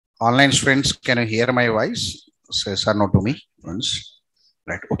Online students, can you hear my voice? Say yes or no to me once.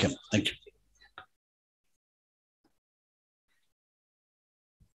 Right. Okay. Thank you.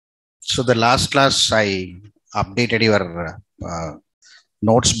 So the last class I updated your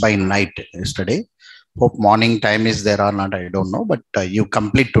notes by night yesterday. Hope morning time is there or not, I don't know, but you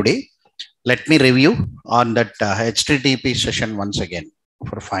complete today. Let me review on that HTTP session once again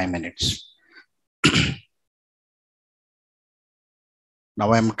for 5 minutes.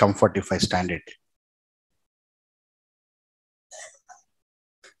 Now I'm comfort if I stand it.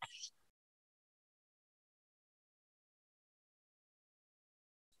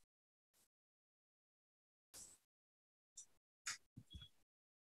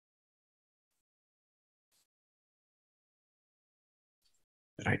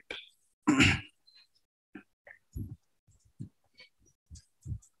 Right.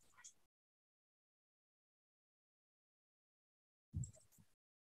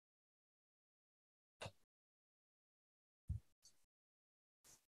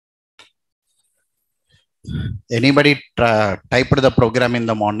 Anybody typed the program in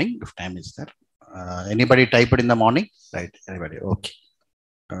the morning? If time is there. Anybody typed in the morning? Right. Anybody? Okay.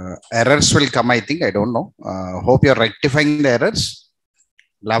 Errors will come, I think. I don't know. Hope you're rectifying the errors.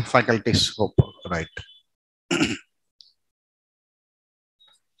 Lab faculties, hope. Right.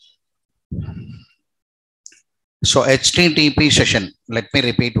 So HTTP session, let me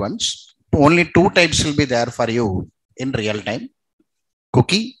repeat once. Only two types will be there for you in real time.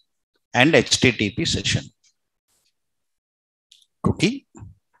 Cookie and HTTP session. Cookie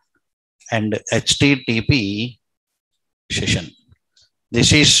and HTTP session.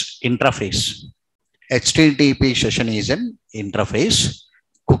 This is interface. HTTP session is an interface.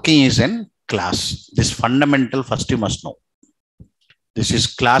 Cookie is an class. This fundamental first you must know. This is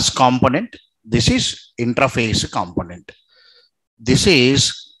class component. This is interface component. This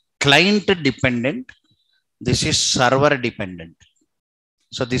is client dependent. This is server dependent.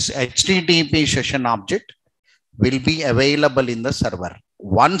 So this HTTP session object will be available in the server.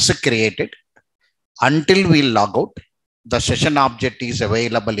 Once created, until we log out, the session object is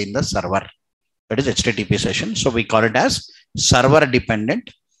available in the server. That is HTTP session. So we call it as server dependent.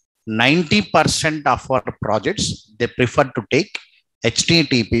 90% of our projects, they prefer to take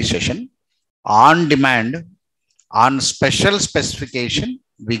HTTP session. On demand, on special specification,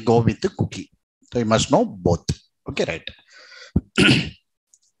 we go with the cookie. So you must know both. Okay, right.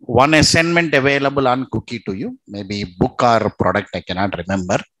 One assignment available on cookie to you, maybe book or product, I cannot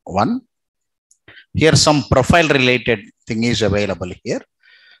remember. One. Here some profile related thing is available here.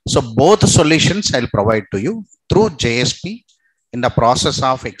 So both solutions I'll provide to you through JSP in the process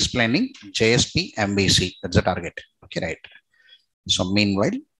of explaining JSP MVC. That's the target. Okay, right. So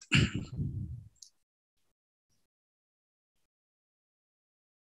meanwhile,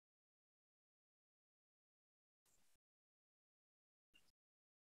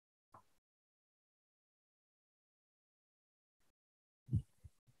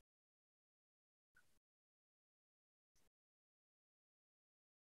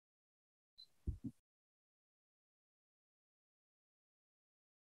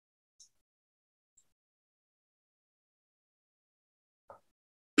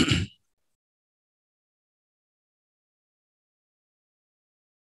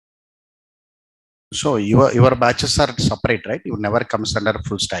 so your batches are separate, right? You never comes under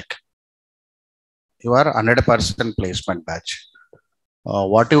full stack. You are 100% placement batch.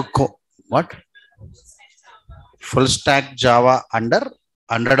 What full stack Java under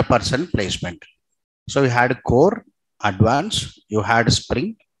 100% placement. So you had core, advanced, you had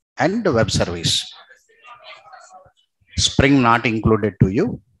Spring and web service. Spring not included to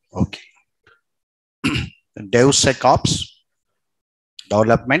you. Okay. DevSecOps,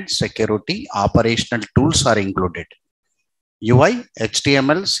 development, security, operational tools are included. UI,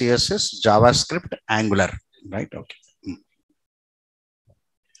 HTML, CSS, JavaScript, Angular, right? Okay.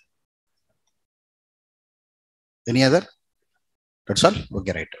 Any other? That's all?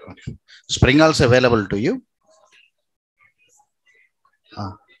 Okay, right. Okay. Spring also available to you.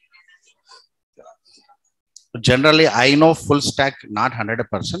 Generally, I know full stack, not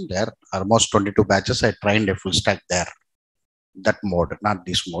 100%. There are almost 22 batches. I trained a full stack there. That mode, not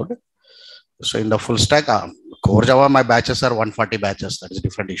this mode. So in the full stack, core Java, my batches are 140 batches. That is a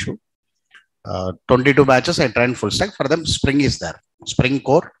different issue. 22 batches, I trained full stack. For them, Spring is there. Spring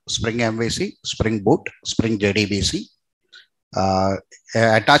Core, Spring MVC, Spring Boot, Spring JDBC.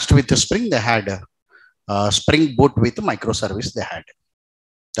 Attached with the Spring, they had Spring Boot with microservice they had.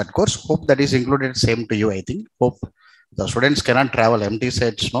 That course, hope that is included same to you, I think. Hope the students cannot travel empty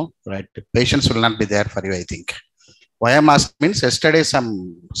sets, no? Right. Patience will not be there for you, I think. Why I'm asking means yesterday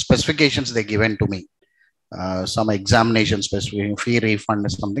some specifications they given to me. Some examination specification, fee refund or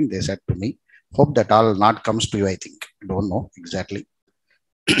something they said to me. Hope that all not comes to you, I think. Don't know exactly.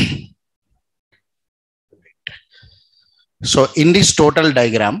 So in this total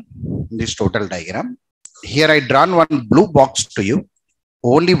diagram, here I drawn one blue box to you.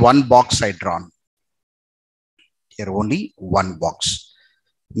 Only one box I drawn. Here only one box.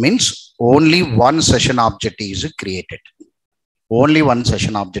 Means only one session object is created. Only one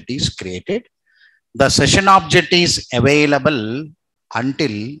session object is created. The session object is available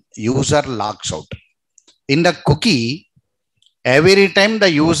until user logs out. In the cookie, every time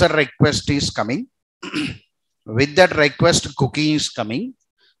the user request is coming, with that request cookie is coming,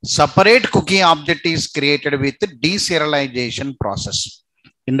 separate cookie object is created with deserialization process.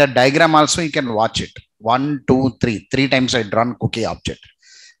 In the diagram also you can watch it. 1, 2, 3. 3 times I drawn cookie object.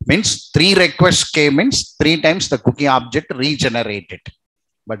 Means 3 requests came, means 3 times the cookie object regenerated.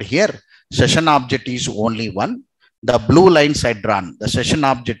 But here session object is only one. The blue lines I drawn, the session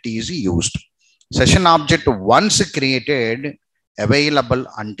object is used. Session object once created, available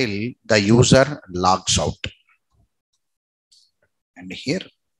until the user logs out. And here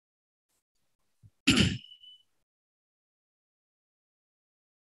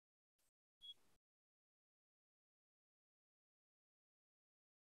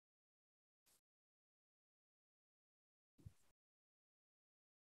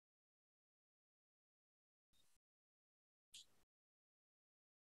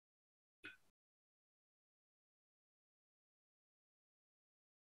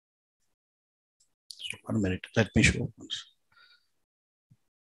so 1 minute, let me show once.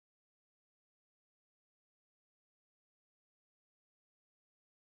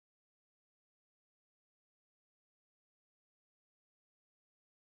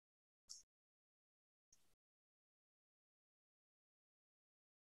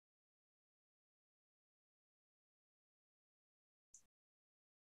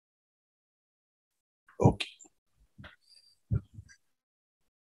 Okay.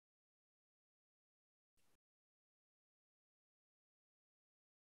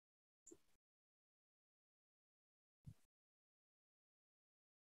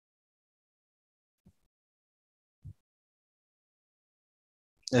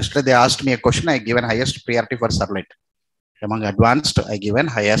 Yesterday they asked me a question. I given highest priority for Servlet. Among advanced, I given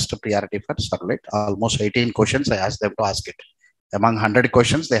highest priority for Servlet. Almost 18 questions I asked them to ask it. Among 100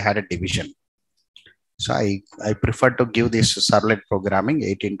 questions, they had a division. So I prefer to give this Servlet programming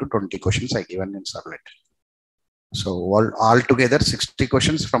 18 to 20 questions I given in Servlet. So all together 60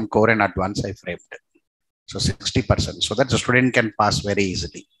 questions from core and advanced I framed. So 60%. So that the student can pass very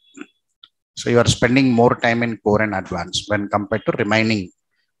easily. So you are spending more time in core and advanced when compared to remaining.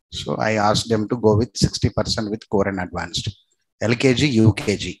 So I asked them to go with 60% with core and advanced. LKG,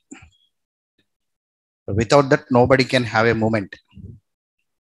 UKG. Without that, nobody can have a moment.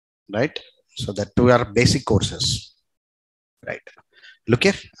 Right? So that two are basic courses. Right? Look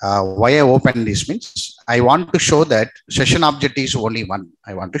here. Why I open this means I want to show that session object is only one.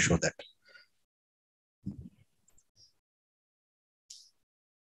 I want to show that.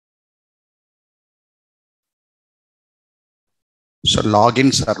 So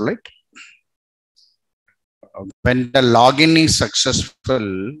login Servlet. When the login is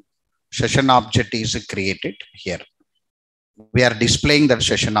successful, session object is created here. We are displaying that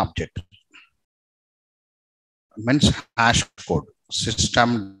session object. Means hash code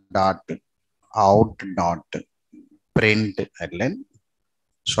system.out.println.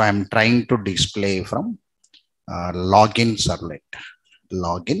 So I'm trying to display from login Servlet.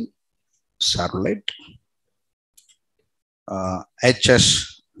 Login Servlet.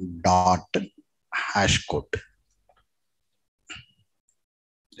 HS dot hash code.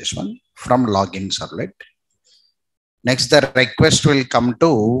 This one from login Servlet. Next, the request will come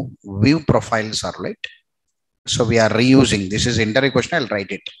to view profile Servlet. So we are reusing. This is interview question. I'll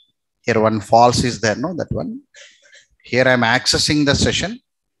write it. Here one false is there. No, that one. Here I'm accessing the session.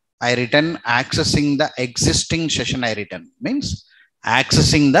 I return accessing the existing session. I return means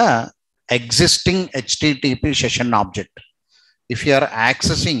accessing the existing HTTP session object. If you are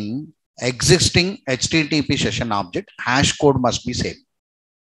accessing existing HTTP session object, hash code must be same.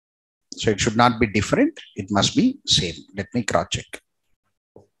 So it should not be different. It must be same. Let me cross check.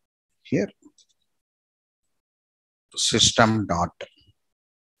 Here,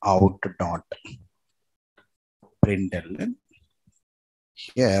 system.out.println.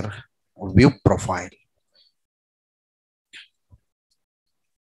 Here, view profile.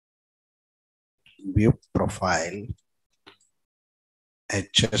 View profile.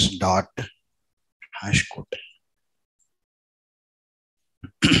 HS dot hash code.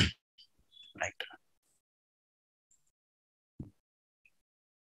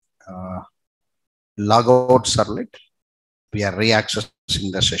 logout servlet. We are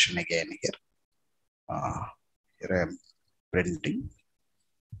reaccessing the session again here. Here I am printing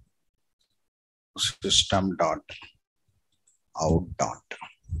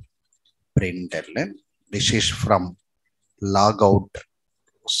system.out.println. This is from logout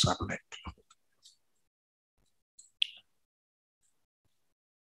servlet.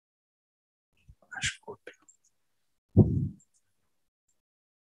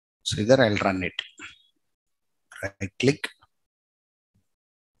 So either I'll run it. Right click.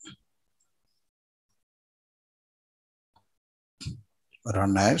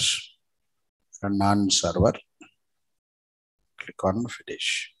 Run as, run on server. Click on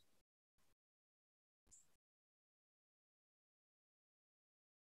finish.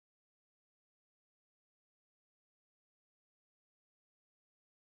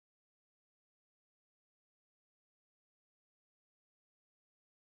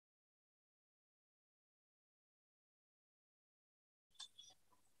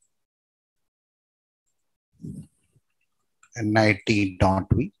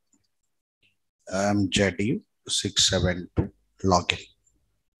 nit.v JDU672 login.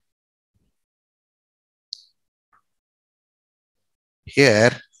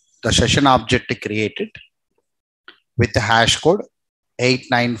 Here the session object created with the hash code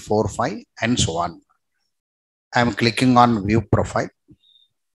 8945 and so on. I am clicking on view profile.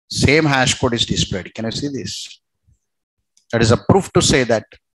 Same hash code is displayed. Can you see this? That is a proof to say that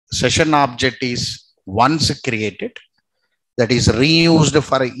session object is once created, that is reused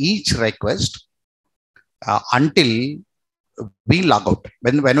for each request until we log out.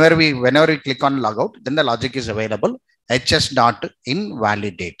 Whenever we click on logout, then the logic is available.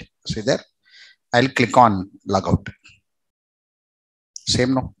 hs.invalidate. See there? I'll click on logout.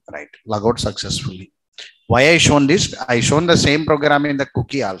 Same no, right? Logout successfully. Why I shown this? I shown the same program in the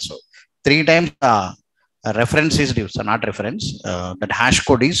cookie also. 3 times reference is different, so not reference. That hash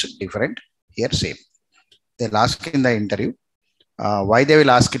code is different. Here same. They'll ask in the interview. Why they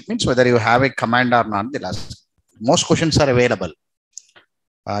will ask it means whether you have a command or not. They'll ask. Most questions are available.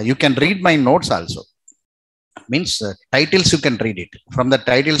 You can read my notes also. Means titles you can read it. From the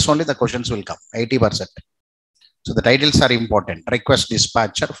titles only the questions will come. 80%. So the titles are important. Request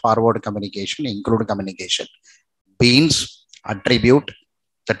dispatcher, forward communication, include communication, beans, attribute.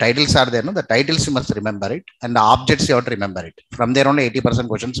 The titles are there. No? The titles you must remember it, and the objects you have to remember it. From there only 80%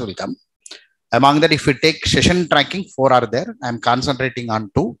 questions will come. Among that, if we take session tracking, 4 are there. I'm concentrating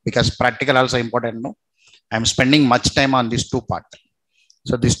on 2 because practical also important. No, I'm spending much time on these 2 parts.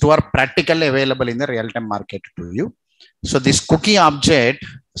 So these 2 are practically available in the real-time market to you. So this cookie object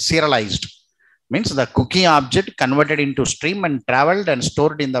serialized means the cookie object converted into stream and traveled and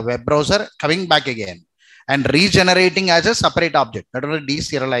stored in the web browser, coming back again and regenerating as a separate object. That is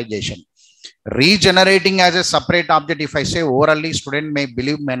deserialization. Regenerating as a separate object, if I say orally, student may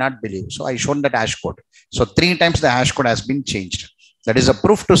believe, may not believe. So I shown that hash code. So 3 times the hash code has been changed. That is a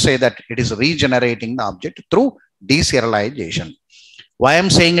proof to say that it is regenerating the object through deserialization. Why I'm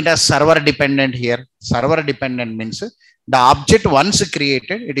saying it as server dependent here? Server dependent means the object once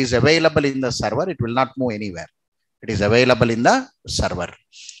created, it is available in the server. It will not move anywhere. It is available in the server.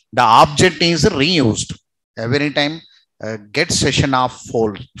 The object is reused every time. Get session of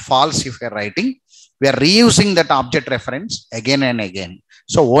false if we are writing, we are reusing that object reference again and again.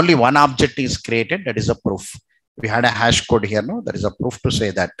 So only one object is created. That is a proof. We had a hash code here. No, that is a proof to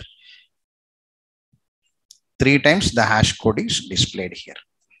say that 3 times the hash code is displayed here.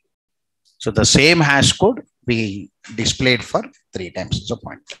 So the same hash code we displayed for 3 times is a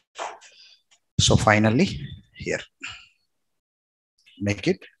point. So finally here, make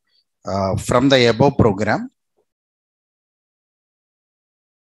it from the above program.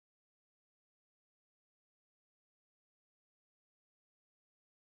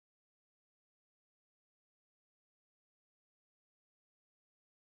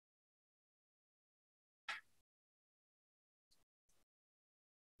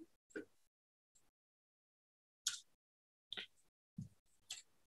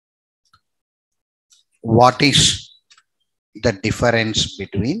 What is the difference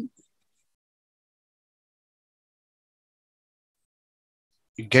between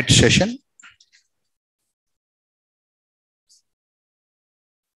get session,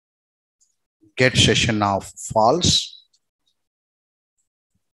 get session of false,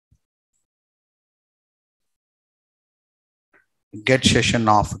 get session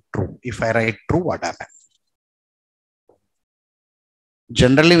of true? If I write true, what happens?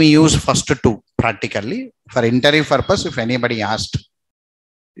 Generally, we use first 2 practically. For interview purpose, if anybody asked,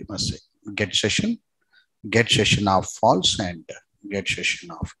 we must say get session of false and get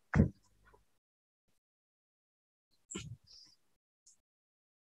session of true.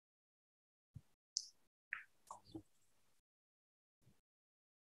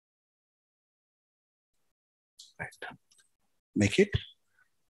 Right. Make it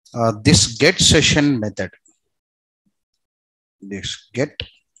this get session method. This get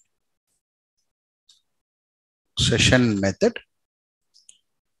session method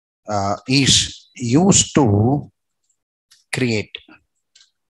is used to create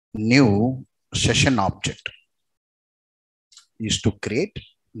new session object. Is to create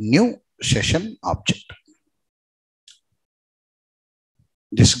new session object.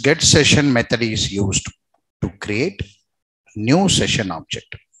 This get session method is used to create new session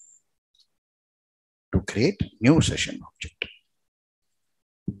object. To create new session object.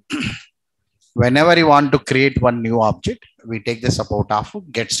 Whenever you want to create one new object, we take the support of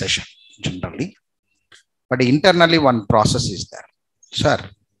get session generally. But internally, one process is there. Sir,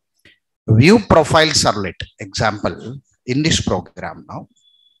 view profile servlet example in this program now.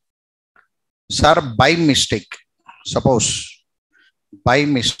 Sir, by mistake, suppose by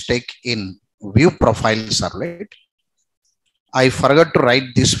mistake in view profile servlet, I forgot to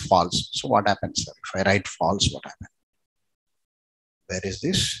write this false. So what happens, sir? If I write false, what happens? Where is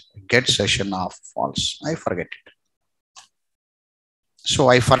this? Get session of false. I forget it. So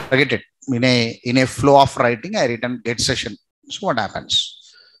I forget it. In a flow of writing, I written get session. So what happens?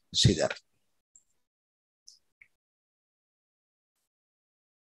 See there.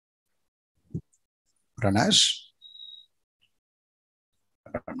 Run as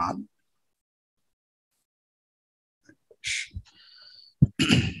run on.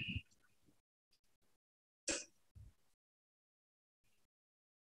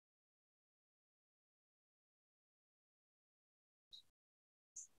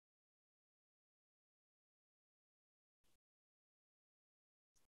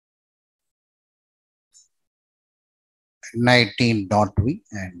 19.v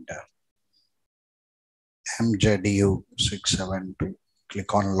and MJDU672.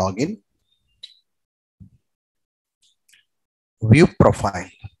 Click on login. View profile.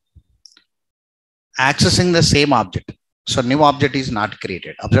 Accessing the same object. So new object is not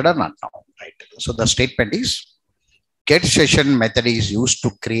created. Observed or not now, right? So the statement is get session method is used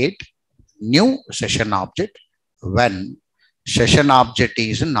to create new session object when session object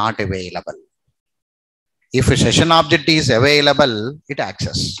is not available. If a session object is available, it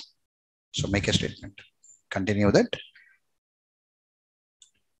access. So make a statement. Continue that.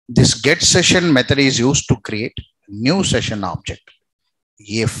 This get session method is used to create new session object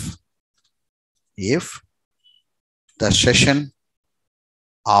if the session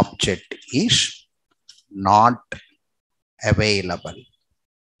object is not available.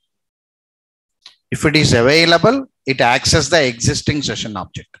 If it is available, it accesses the existing session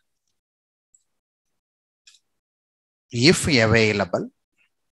object. If available,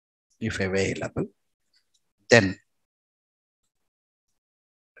 then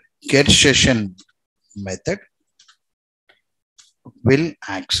get session method will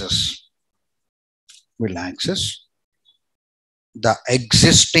access the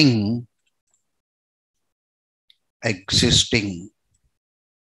existing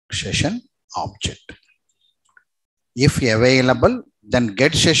session object. If available, then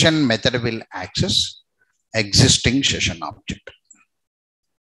get session method will access existing session object.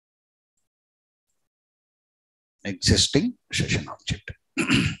 Existing session object.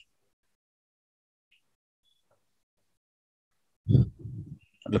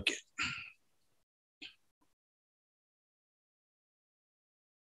 Look here.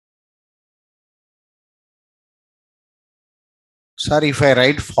 Sir, if I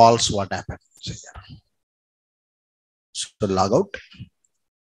write false, what happens? So log out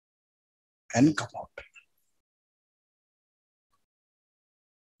and come out.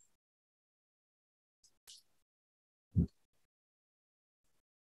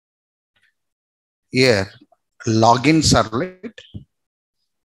 Here, login servlet.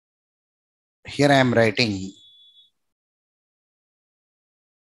 Here I am writing.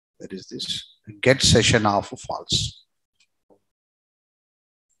 Where is this? Get session of false.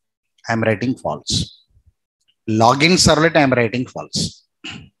 I am writing false. Login servlet, I am writing false.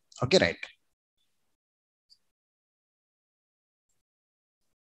 Okay, right.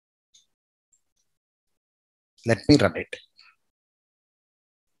 Let me run it.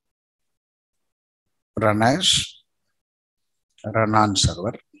 Run as run on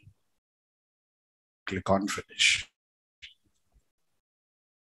server. Click on finish.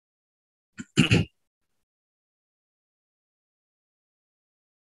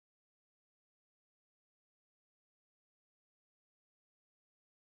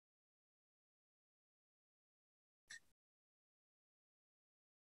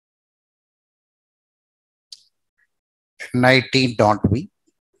 NIT.v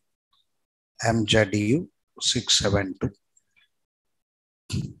MJDU 672.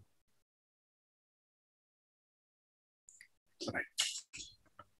 Right.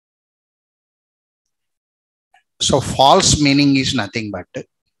 So false meaning is nothing but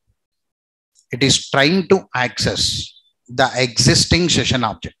it is trying to access the existing session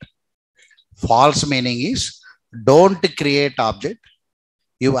object. False meaning is don't create object,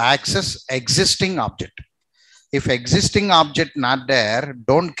 you access existing object. If existing object not there,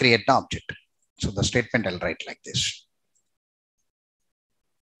 don't create the object. So the statement I'll write like this.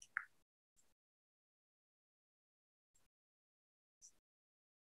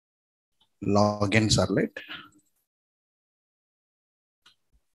 Login servlet.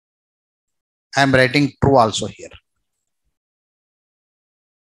 I am writing true also here.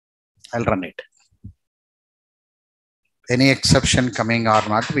 I'll run it. Any exception coming or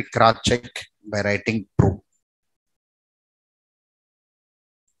not, we cross check by writing true.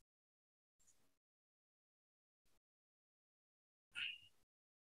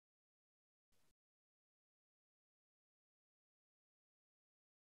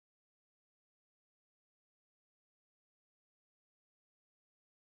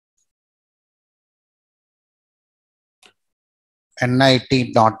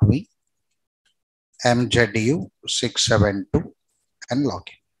 NIT.V MJDU 672 and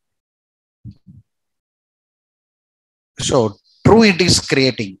login. So true it is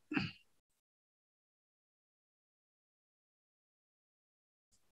creating.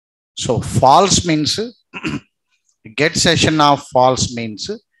 So false means get session of false means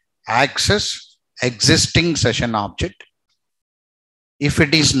access existing session object. If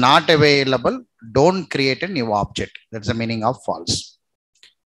it is not available, don't create a new object. That's the meaning of false.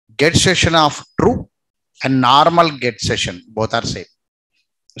 Get session of true and normal get session, both are same.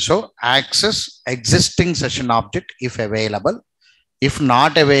 So access existing session object if available. If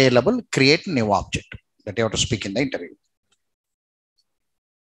not available, create new object. That you have to speak in the interview.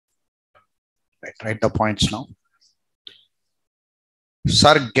 Right, write the points now.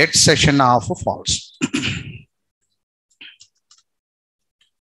 Sir, get session of false.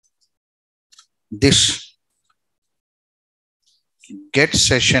 This get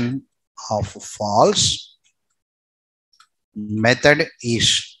session of false method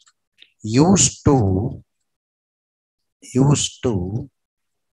is used to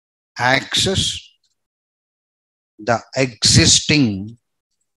access the existing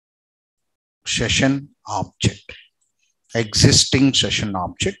session object. Existing session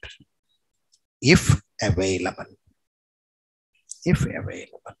object if available. If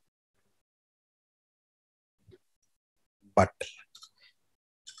available. But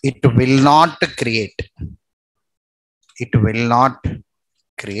it will not create. It will not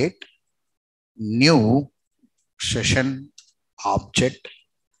create new session object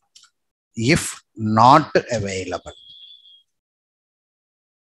if not available.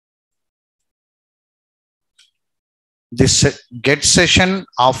 This get session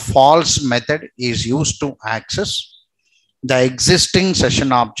of false method is used to access the existing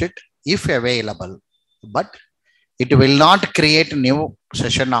session object if available, but it will not create new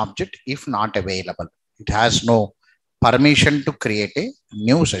session object if not available. It has no permission to create a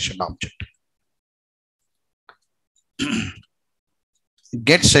new session object.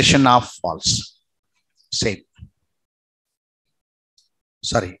 Get session of false. Same.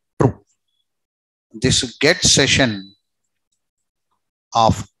 Sorry, true. This get session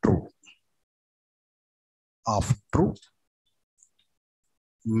of true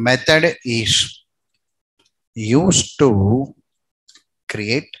method is used to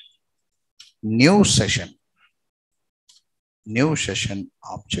create new session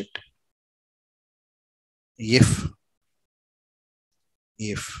object if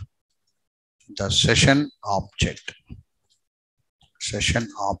the session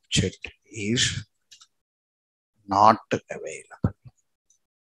object is not available.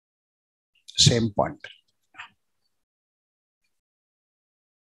 Same point.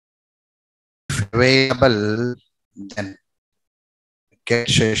 If available, then get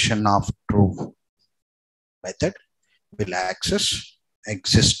session of true method will access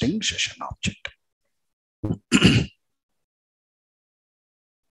existing session object.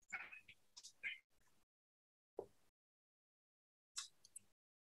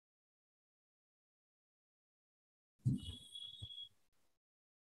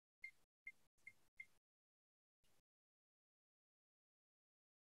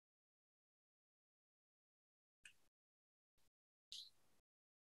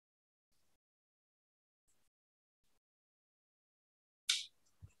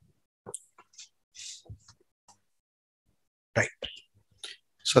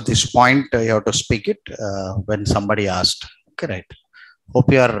 So this point you have to speak it when somebody asked. Okay, right.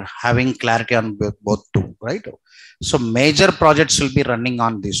 Hope you are having clarity on both two, right? So major projects will be running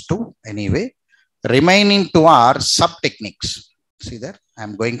on these two anyway. Remaining two are sub techniques. See there, I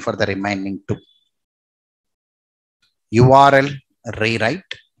am going for the remaining two. URL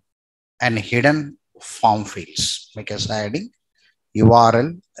rewrite and hidden form fields. Because adding URL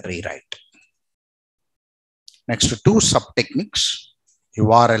rewrite. Next to two sub techniques,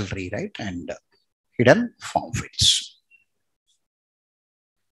 URL rewrite and hidden form fields.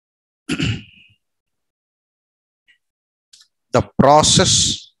 The process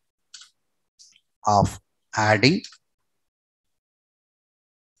of adding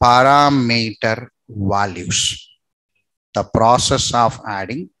parameter values. The process of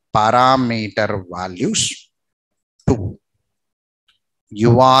adding parameter values to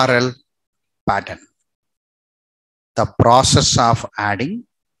URL pattern. The process of adding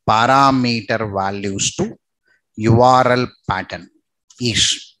parameter values to URL pattern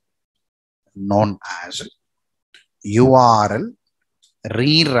is known as URL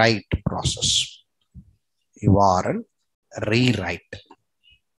rewrite process. URL rewrite.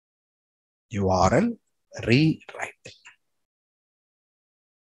 URL rewrite.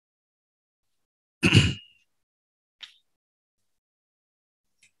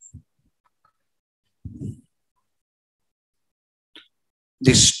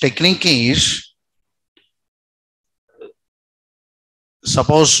 This technique is,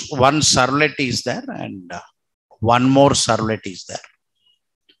 suppose one servlet is there and one more servlet is there.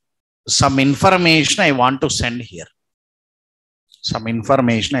 Some information I want to send here. Some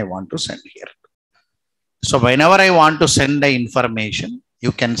information I want to send here. So whenever I want to send the information,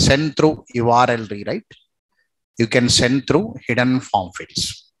 you can send through URL rewrite. You can send through hidden form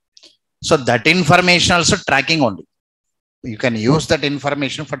fields. So that information also tracking only. You can use that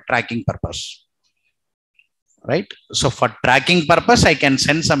information for tracking purpose. Right? So for tracking purpose, I can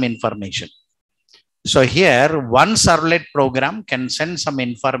send some information. So here, one servlet program can send some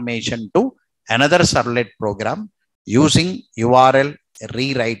information to another servlet program using URL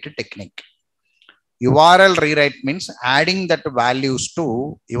rewrite technique. URL rewrite means adding that values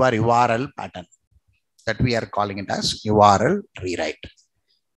to your URL pattern. That we are calling it as URL rewrite.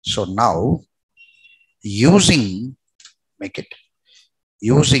 So now, using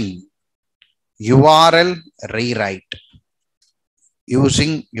URL rewrite.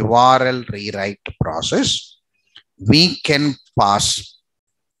 Using URL rewrite process, we can pass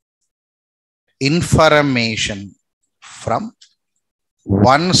information from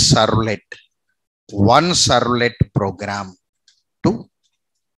one servlet program to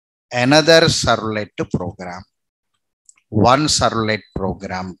another servlet program. One servlet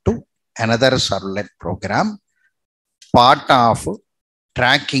program to another servlet program. Part of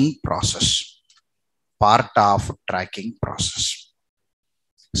tracking process. Part of tracking process.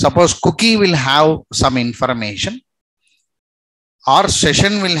 Suppose cookie will have some information or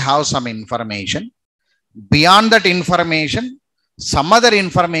session will have some information. Beyond that information, some other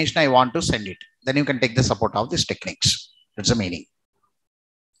information I want to send it. Then you can take the support of these techniques. That's the meaning.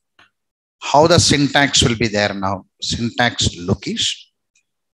 How the syntax will be there now? Syntax look is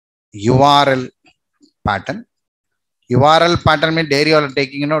URL pattern. URL pattern means there you are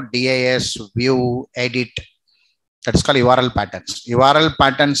taking, DIS, view, edit. That's called URL patterns. URL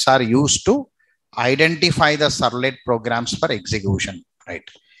patterns are used to identify the servlet programs for execution. Right.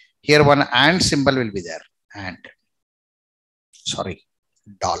 Here one and symbol will be there. And $.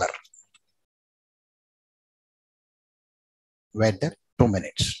 Wait there 2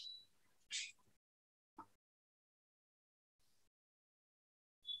 minutes.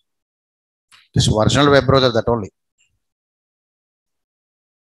 This original web browser, that only.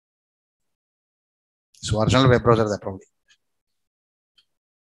 This original web browser, that only.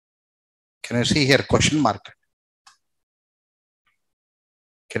 Can you see here question mark?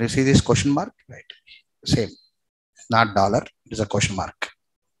 Can you see this question mark? Right. Same. Not $. It is a question mark.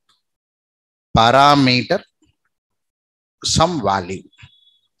 Parameter, some value.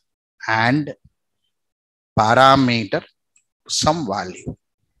 And parameter, some value.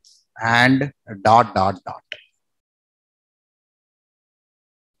 And ...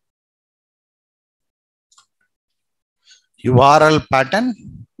 URL pattern,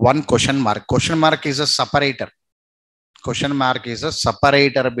 one question mark. Question mark is a separator. Question mark is a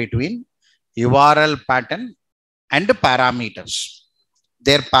separator between URL pattern and parameters.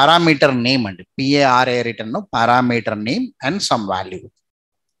 Their parameter name and PARA written, no, parameter name and some value.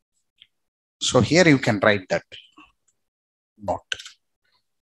 So here you can write that. Note.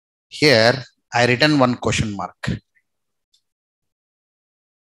 Here I written one question mark.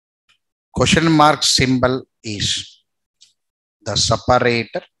 Question mark symbol is the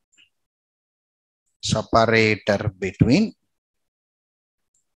separator between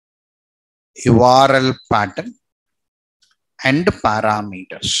URL pattern and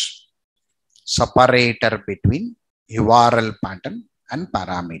parameters. Separator between URL pattern and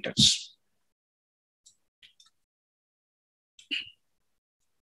parameters.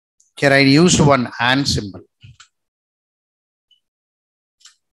 Here I used one and symbol.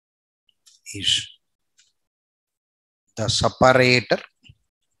 Is the separator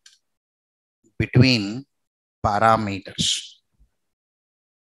between parameters.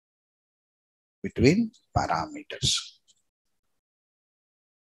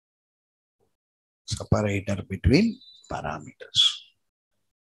 Separator between parameters.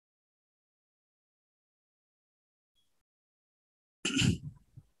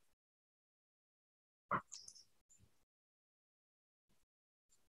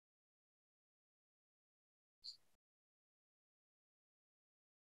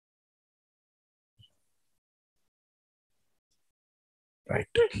 Right.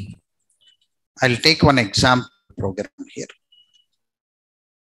 I'll take one example program here.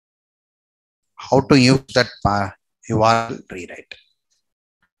 How to use that URL rewrite.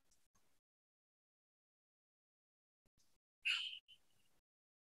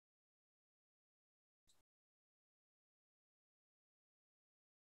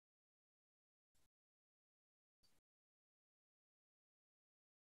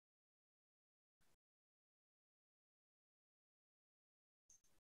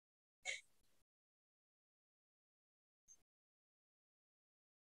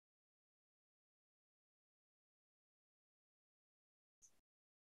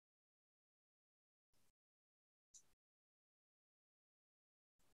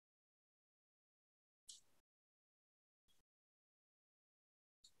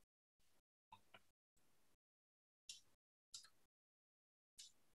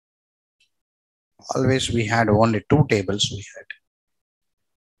 Always we had only two tables. We had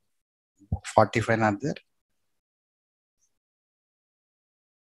 45 are there.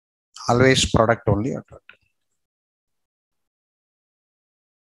 Always product only or total.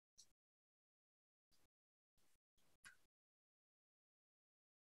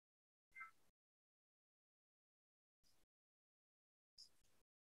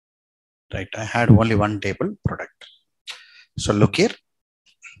 Right, I had only one table product. So look here.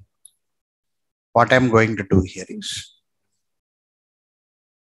 What I'm going to do here is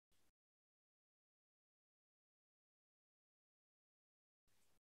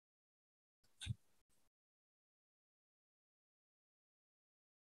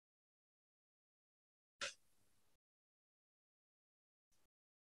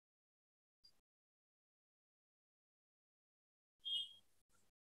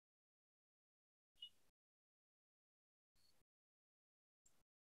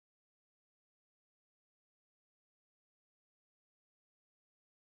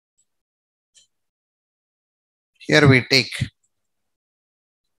here we take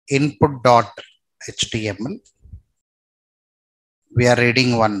input.html. We are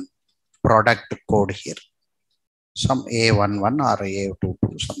reading one product code here. Some A11 or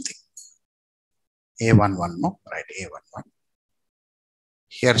A22 something. A11, no? Right, A11.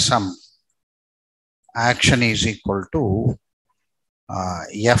 Here some action is equal to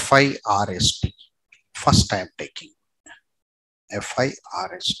FIRST. First time taking.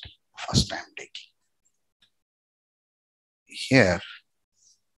 FIRST. First time taking. Here,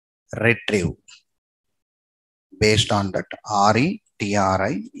 retrieve. Based on that RETRIEVE,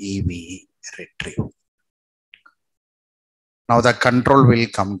 retrieve. Now the control will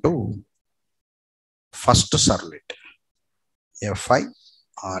come to first servlet.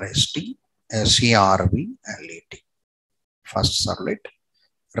 FIRST SERVLET. First servlet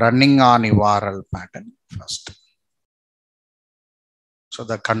running on URL pattern first. So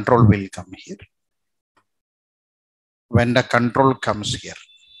the control will come here. When the control comes here,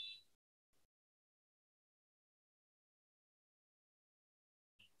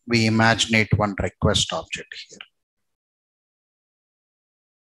 we imaginate one request object here.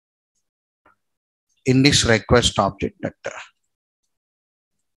 In this request object, that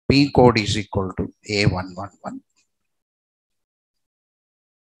P code is equal to A111.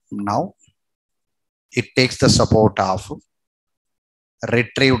 Now it takes the support of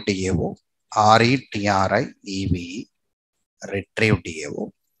retrieve DAO, RETRIEVE, retrieve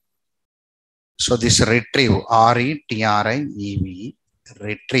DAO. So this retrieve, RETRIEVE,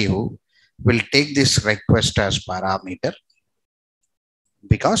 retrieve will take this request as parameter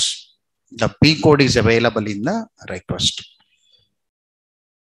because the P code is available in the request.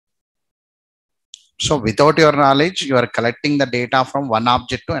 So without your knowledge, you are collecting the data from one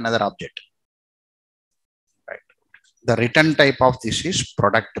object to another object. Right. The return type of this is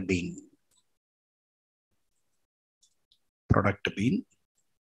product bean. Product bean.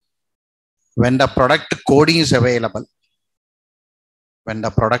 When the product code is available,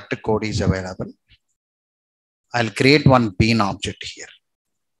 I'll create one bean object here.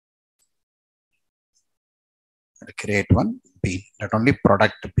 I'll create one bean, not only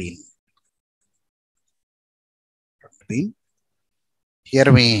product bean.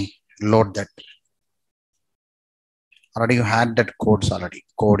 Here we load that. Already you had that codes already.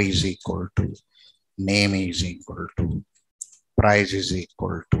 Code is equal to, name is equal to, price is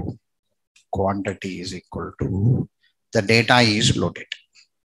equal to, quantity is equal to, the data is loaded.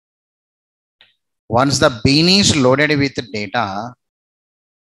 Once the bean is loaded with the data,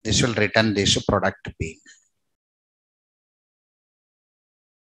 this will return this product bean.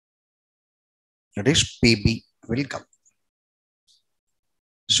 That is PB will come.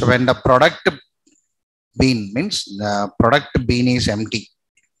 So when the product bean means the product bean is empty,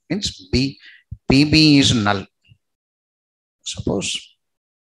 means PB is null. Suppose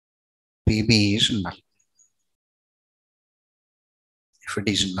PB is null. If it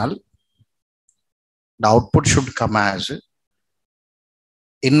is null, the output should come as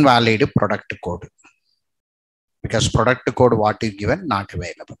invalid product code, because product code what is given not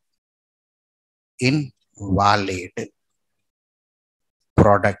available. Invalid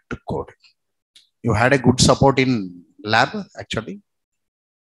product code. You had a good support in lab actually,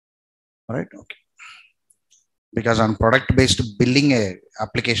 right? Okay. Because on product based billing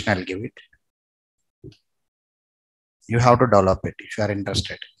application I'll give it. You have to develop it if you are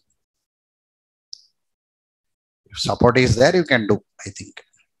interested. If support is there, you can do, I think.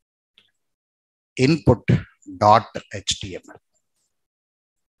 Input.html.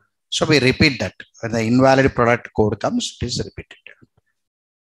 So we repeat that. When the invalid product code comes, it is repeated.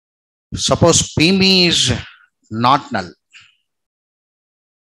 Suppose PB is not null.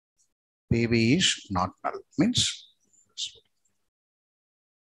 PB is not null means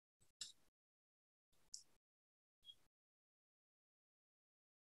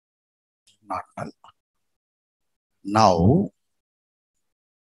not null. Now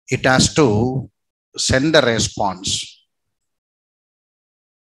it has to send the response.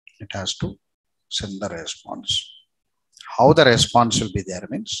 It has to send the response. How the response will be there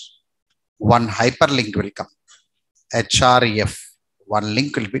means one hyperlink will come. href, one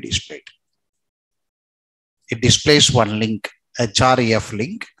link will be displayed. It displays one link, href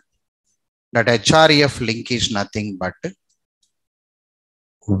link. That href link is nothing but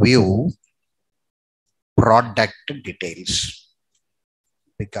view product details,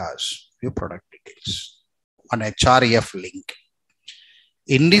 because view product details. One href link.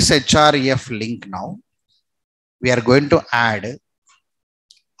 In this href link now, we are going to add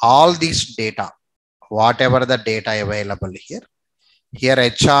all this data, whatever the data available here. Here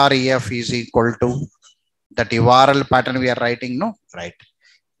href is equal to that URL pattern we are writing, no? Right.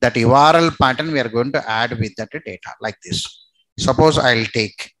 That URL pattern we are going to add with that data like this. Suppose I'll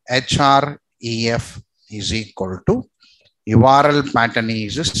take href is equal to URL pattern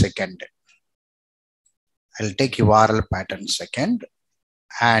is second. I'll take URL pattern second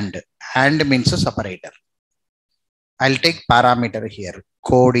and means a separator. I'll take parameter here.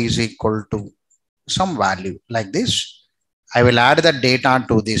 Code is equal to some value like this. I will add the data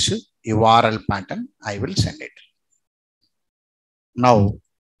to this URL pattern. I will send it. Now,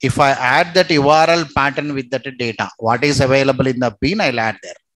 if I add that URL pattern with that data, what is available in the bean, I'll add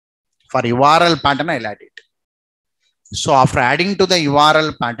there. For URL pattern, I'll add it. So after adding to the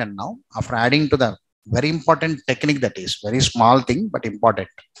URL pattern now, after adding to the very important technique, that is very small thing, but important.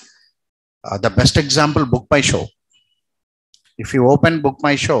 The best example, Book My Show. If you open Book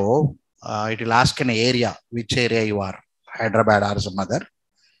My Show, it will ask an area, which area you are, Hyderabad or some other.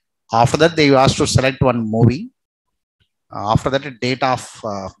 After that, they ask to select one movie. After that, a date of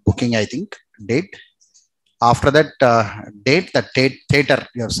booking, I think, date. After that, date, the theater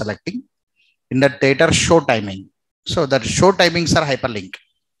you are selecting. In the theater, show timing. So that show timings are hyperlinked.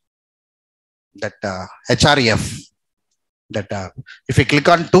 That href, that if you click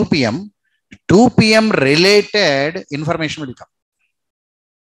on 2 p.m., 2 p.m. related information will come.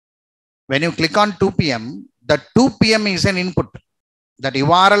 When you click on 2 p.m., the 2 p.m. is an input. That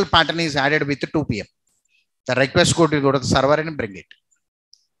URL pattern is added with 2 p.m. The request code will go to the server and bring it.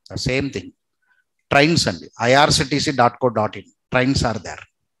 The same thing. Trains and irctc.co.in. Trains are there.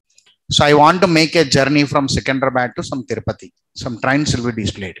 So I want to make a journey from Secunderabad to some Tirupati. Some trains will be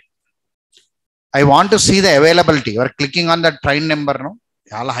displayed. I want to see the availability. You are clicking on the train number, no?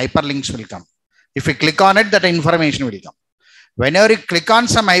 All hyperlinks will come. If you click on it, that information will come. Whenever you click on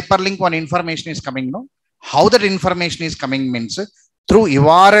some hyperlink, one information is coming. No, how that information is coming means through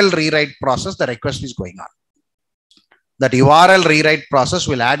URL rewrite process, the request is going on. That URL rewrite process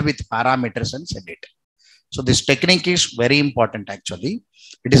will add with parameters and send it. So this technique is very important actually.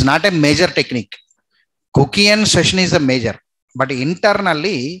 It is not a major technique. Cookie and session is a major, but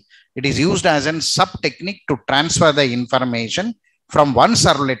internally it is used as a sub technique to transfer the information from one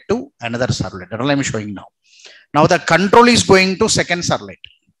servlet to another servlet. That's all I'm showing now. Now the control is going to second servlet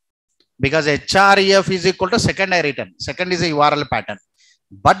because href is equal to second I written. Second is a URL pattern,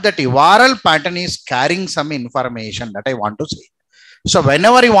 but that URL pattern is carrying some information that I want to say. So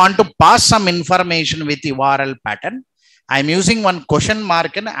whenever you want to pass some information with URL pattern, I'm using one question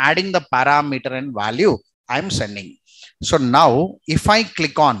mark and adding the parameter and value I'm sending. So now if I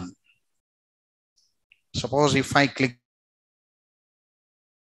click on, suppose if I click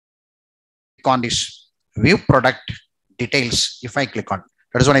on this view product details, if I click on,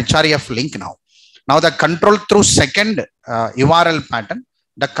 that is one href link now. Now the control through second URL pattern,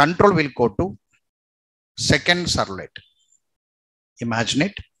 the control will go to second servlet. Imagine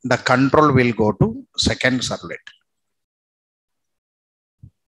it, the control will go to second servlet.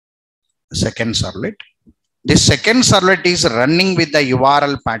 Second servlet. This second servlet is running with the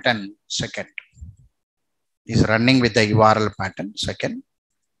URL pattern second. Is running with the URL pattern second.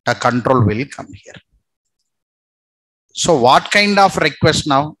 The control will come here. So what kind of request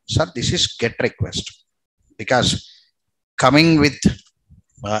now? Sir, this is get request. Because coming with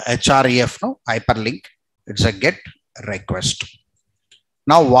href, no, hyperlink, it's a get request.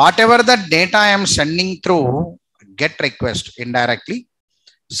 Now, whatever the data I am sending through get request indirectly,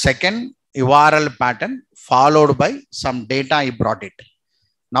 second URL pattern followed by some data I brought it.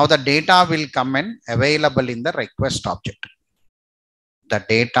 Now the data will come and available in the request object. The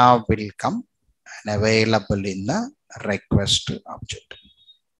data will come and available in the request object.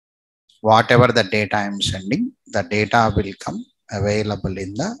 Whatever the data I am sending, the data will come available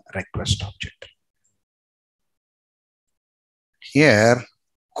in the request object. Here,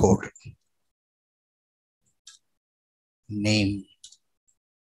 code, name,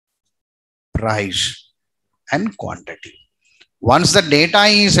 price, and quantity. Once the data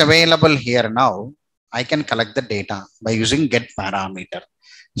is available here now, I can collect the data by using get parameter.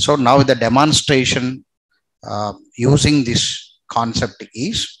 So now the demonstration using this concept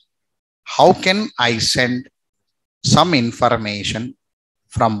is how can I send some information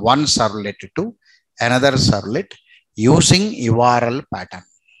from one servlet to another servlet using URL pattern.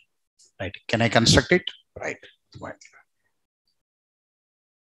 Right? Can I construct it? Right.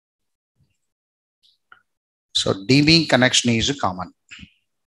 So DB connection is common.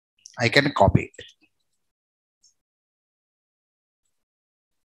 I can copy it.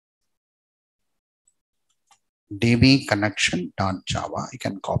 DB connection.java. I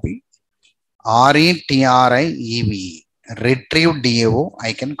can copy. RETRIEV. Retrieve DAO.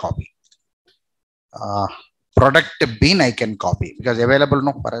 I can copy. Product bean I can copy because available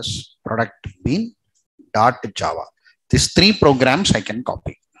no for us. Product bean dot Java. These three programs I can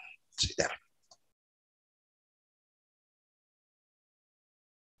copy. See there.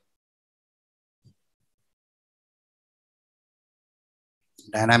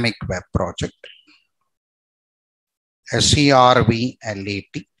 Dynamic web project.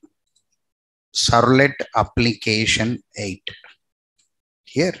 SERVLET. Servlet application 8.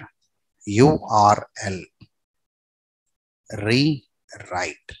 Here URL.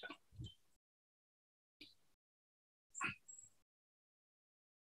 Rewrite.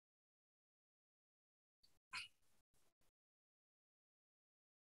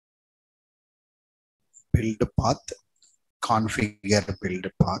 Build path. Configure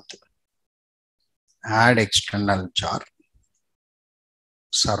build path. Add external jar.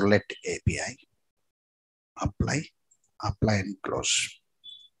 Servlet API. Apply and close.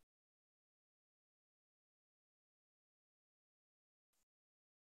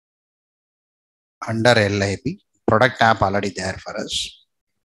 Under LIB, product app already there for us.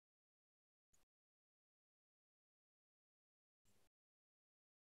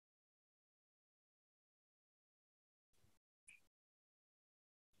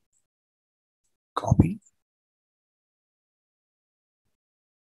 Copy.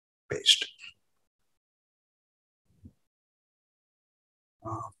 Paste.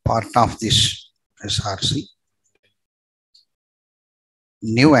 Part of this SRC.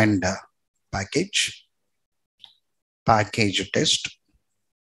 New and package. Package test.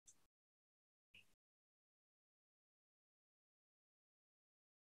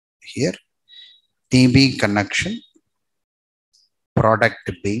 Here DB connection.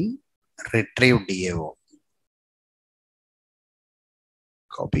 Product bean. retrieve DAO.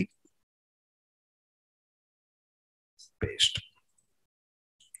 Copy, paste.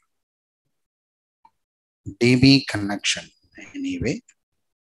 DB connection anyway.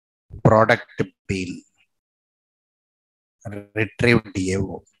 Product bean. Retrieve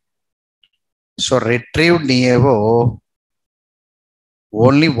DAO. So retrieve DAO.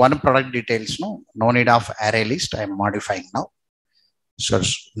 Only one product details. No need of array list. I am modifying now. So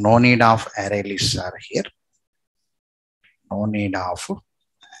no need of array lists are here. No need of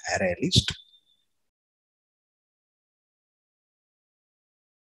array list.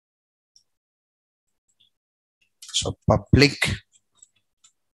 So public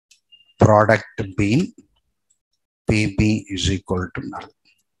product bean PB is equal to null.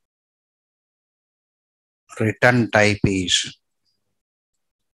 Return type is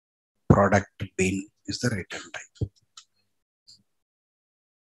product bean is the return type.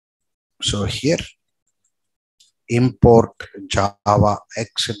 So here import java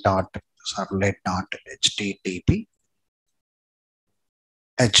x.servlet.http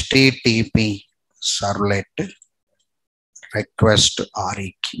http servlet request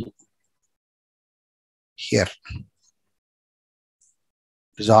req. Here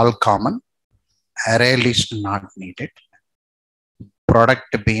is all common. Array list not needed.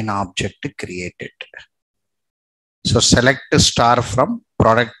 Product bean object created. So select star from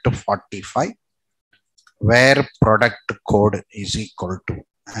product 45 where product code is equal to.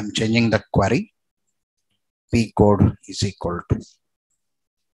 I am changing the query. P code is equal to.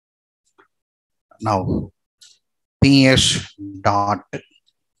 Now ps dot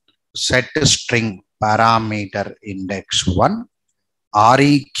set string parameter index 1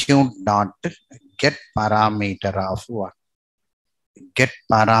 req dot get parameter of 1. Get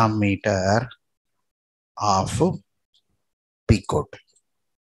parameter of P code.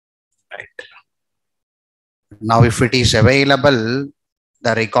 Right. Now if it is available,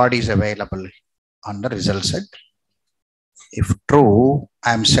 the record is available on the result set. If true,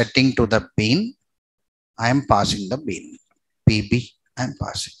 I am setting to the bean. I am passing the bean. PB I am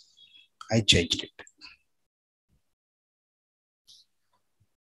passing. I changed it.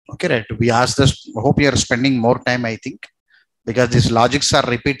 Okay, right. We asked this. Hope you are spending more time, I think, because these logics are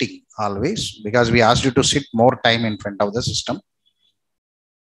repeating always, because we asked you to sit more time in front of the system.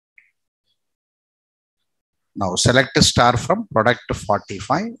 Now select star from product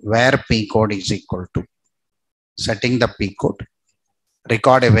 45 where P code is equal to. Setting the P code.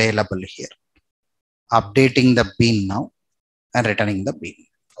 Record available here. Updating the bean now and returning the bean.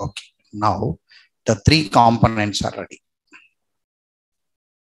 Okay. Now the three components are ready.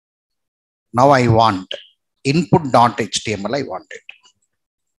 Now I want input.html. I want it.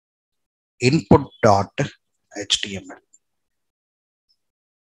 Input.html.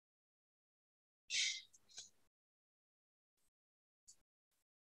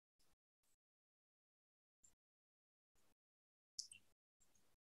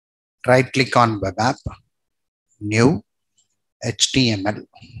 Right click on web app, new HTML,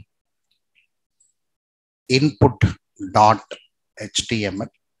 input.html,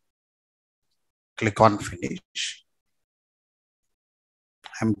 click on finish.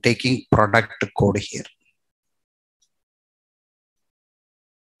 I'm taking product code here.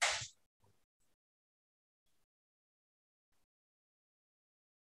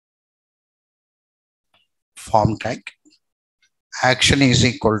 Form tag. Action is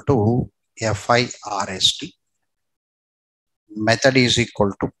equal to first. Method is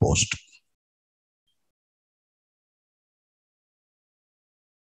equal to post.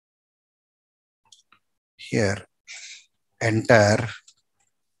 Here, enter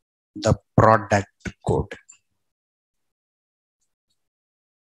the product code.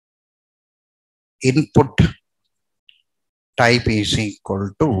 Input type is equal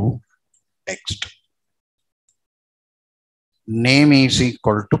to text. Name is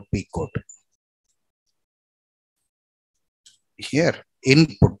equal to P code. Here,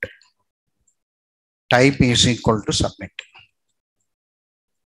 input type is equal to submit.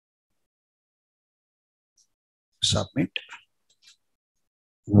 Submit.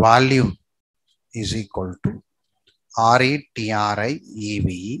 Value is equal to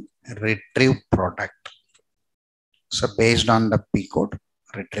retrieve retrieve product. So based on the P code,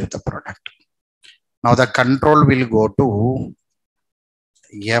 retrieve the product. Now the control will go to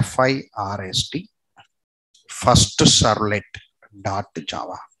first first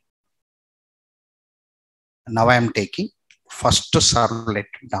servlet.java. Now I am taking first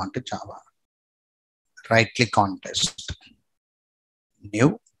servlet.java. Right click on test.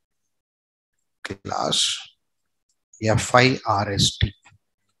 New class first.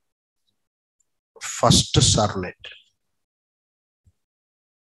 first servlet.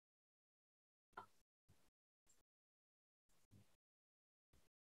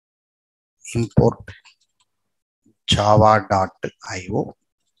 Import java.io.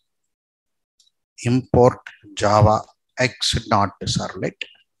 Import java x.servlet.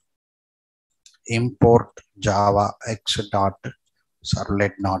 Import java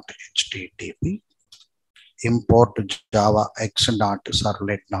x.servlet.http. Import java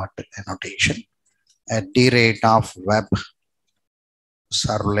x.servlet.annotation at the rate of web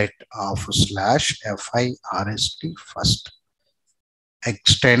servlet of /first first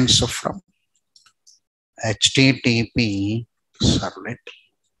extends from http servlet.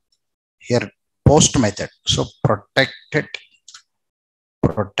 Here post method. So protected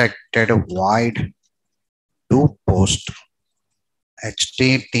void do post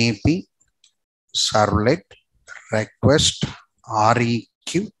http servlet request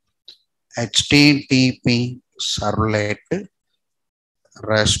req http servlet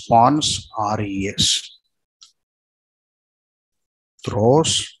response res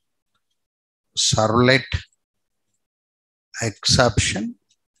throws servlet exception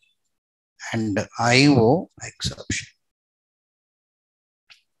and IO exception.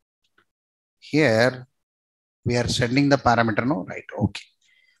 Here we are sending the parameter, no, right? Okay.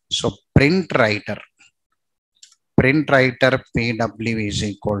 So print writer PW is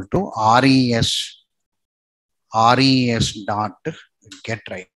equal to res dot get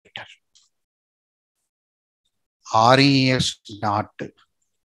writer res dot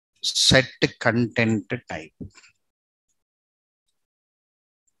set content type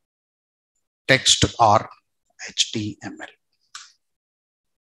text or HTML.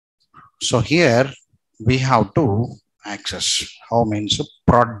 So here we have to access how means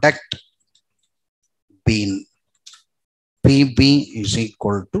product bean PB is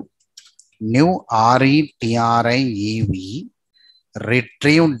equal to new RETRIEV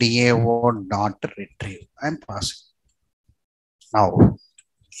retrieve DAO dot retrieve. I am passing. Now,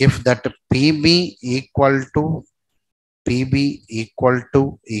 if that PB equal to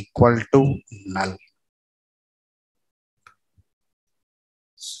null,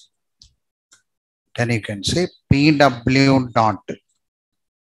 then you can say PW dot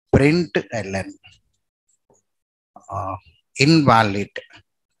println invalid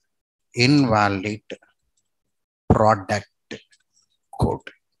product code.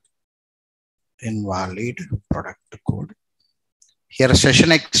 Invalid product code. Here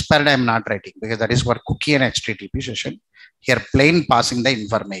session expired I am not writing because that is for cookie and HTTP session. Here plain passing the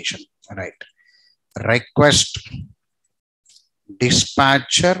information, right? Request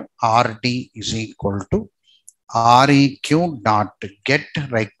dispatcher RD is equal to REQ dot get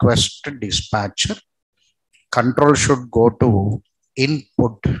request dispatcher. Control should go to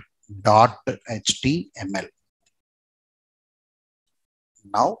input dot HTML.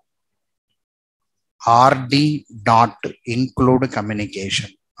 Now RD dot include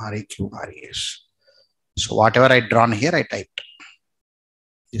communication REQ RES. So whatever I drawn here, I typed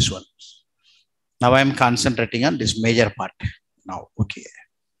this one. Now I am concentrating on this major part. Now, okay.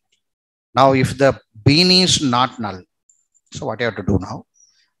 Now if the bean is not null, so what I have to do now?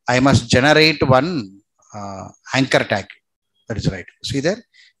 I must generate one anchor tag. That is right. See there,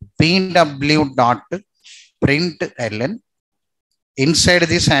 PW dot println. Inside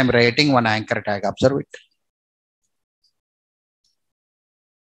this, I am writing one anchor tag. Observe it.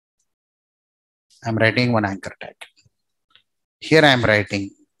 I am writing one anchor tag. Here I am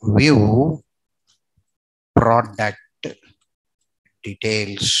writing view product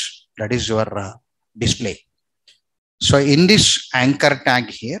details. That is your display. So in this anchor tag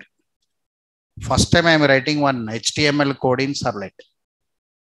here, first time I am writing one HTML code in Servlet.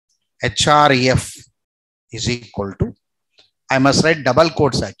 href is equal to, I must write double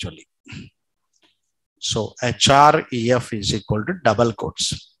quotes actually. So href is equal to double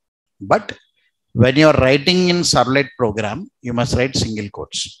quotes. But when you are writing in Servlet program, you must write single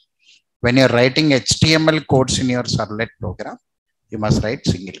quotes. When you are writing HTML codes in your Servlet program, you must write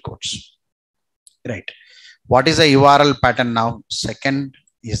single quotes. Right. What is the URL pattern now? Second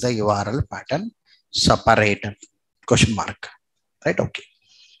is the URL pattern separator question mark. Right. Okay.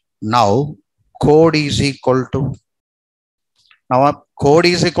 Now code is equal to. Now code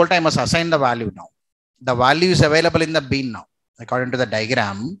is equal to, I must assign the value now. The value is available in the bean now. According to the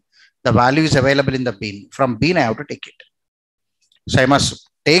diagram, the value is available in the bean. From bean, I have to take it. So I must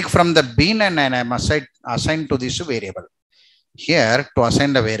take from the bean and I must assign to this variable. Here to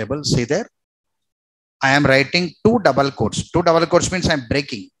assign the variable, see there, I am writing two double quotes. Two double quotes means I am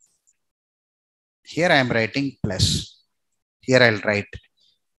breaking. Here I am writing plus. Here I'll write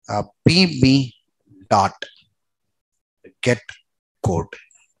PB dot get code.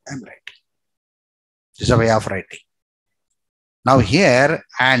 I'm writing. This is a way of writing. Now here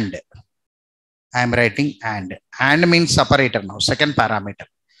and I'm writing and means separator now. Second parameter.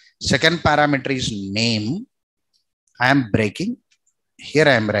 Second parameter is name. I am breaking. Here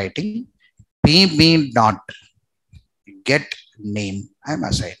I am writing pb dot get name. I am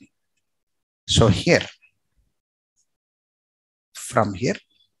assigning. So here, from here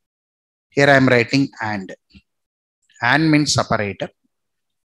I am writing and means separator.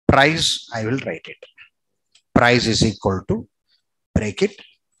 Price, I will write it. Price is equal to, break it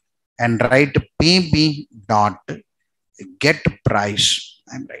and write pb dot get price.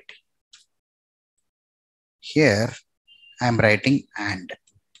 I am writing. Here I am writing and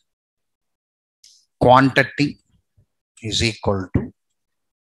quantity is equal to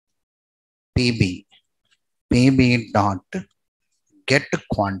pb dot get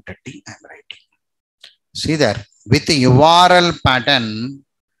quantity. I am writing. See there, with the URL pattern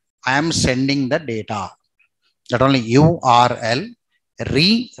I am sending the data. Not only URL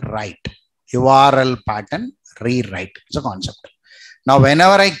rewrite, URL pattern rewrite. It's a concept. Now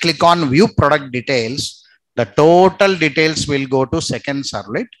whenever I click on view product details, the total details will go to second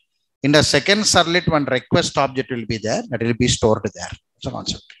servlet. In the second servlet, one request object will be there, that will be stored there. It's a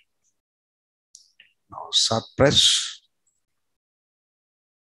concept. Now suppress.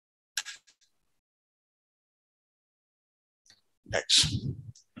 Next.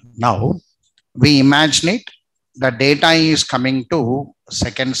 Now we imagine it. The data is coming to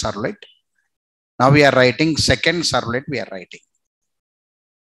second servlet. Now we are writing second servlet.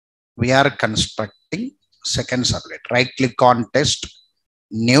 We are constructing second servlet. Right click on test,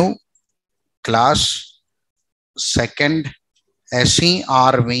 new class, second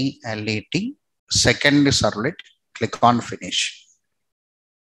servlet, second servlet. Click on finish.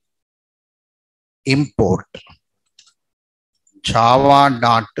 Import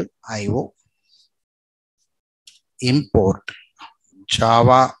java.io, import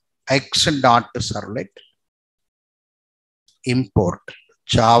java x.servlet, import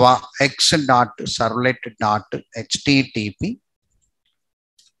java x.servlet.http,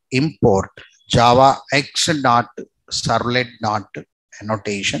 import java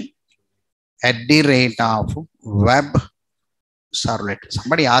x.servlet.annotation at the rate of web servlet.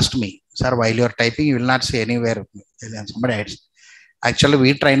 Somebody asked me, sir, while you are typing, you will not see anywhere. Somebody asked. Actually,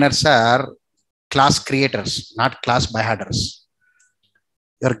 we trainers are class creators, not class byheaders.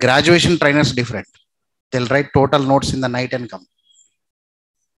 Your graduation trainers different. They'll write total notes in the night and come.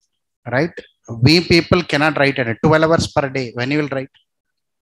 Right? We people cannot write at 12 hours per day. When you will write?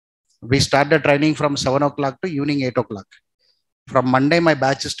 We start the training from 7 o'clock to evening 8 o'clock. From Monday, my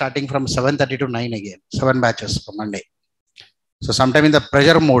batch is starting from 7:30 to 9 again. 7 batches for Monday. So sometime in the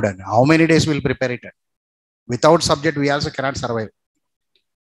pressure mode, and how many days we'll prepare it? Without subject, we also cannot survive.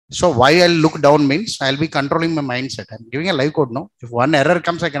 So why I'll look down means I'll be controlling my mindset. I'm giving a live code now. If one error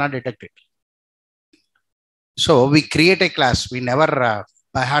comes, I cannot detect it. So we create a class. We never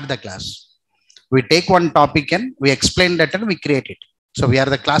had the class. We take one topic and we explain that and we create it. So we are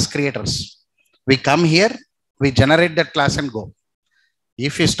the class creators. We come here, we generate that class and go.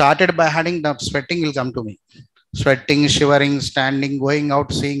 If you started by having the sweating will come to me. Sweating, shivering, standing, going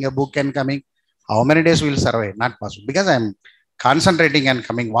out, seeing a book and coming. How many days will survive? Not possible. Because I'm concentrating and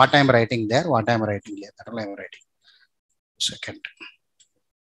coming. What I'm writing there, what I'm writing here. That's all I'm writing. Second.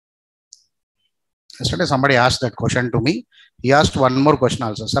 Yesterday somebody asked that question to me. He asked one more question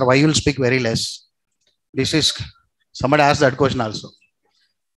also. Sir, why you will speak very less? This is, somebody asked that question also.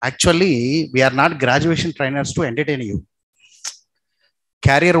 Actually, we are not graduation trainers to entertain you.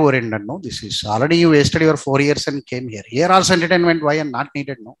 Career oriented, no. This is already you wasted your 4 years and came here. Here also entertainment, why and not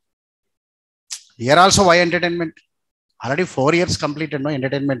needed, no. Here also why entertainment? Already 4 years completed, no.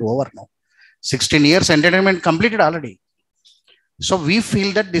 Entertainment over, no. 16 years entertainment completed already. So we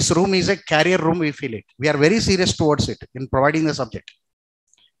feel that this room is a career room. We feel it. We are very serious towards it in providing the subject.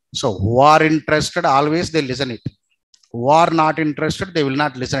 So who are interested, always they listen it. Who are not interested, they will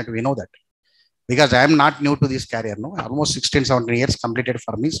not listen it. We know that. Because I am not new to this career, no. Almost 16, 17 years completed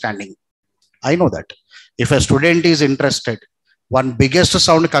for me standing. I know that. If a student is interested, one biggest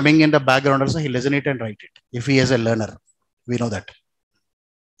sound coming in the background also, he listen it and write it. If he is a learner, we know that.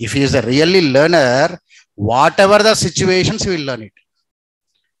 If he is a really learner, whatever the situations, he will learn it.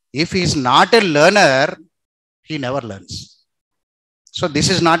 If he is not a learner, he never learns. So this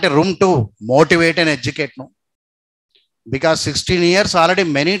is not a room to motivate and educate, no. Because 16 years already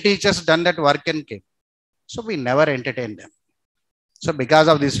many teachers done that work and came. So we never entertain them. So because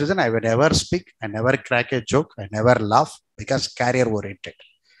of this reason, I will never speak, I never crack a joke, I never laugh, because career oriented.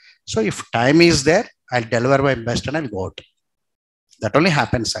 So if time is there, I'll deliver my best and I'll go out. That only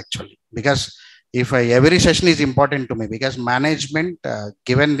happens actually, because if every session is important to me, because management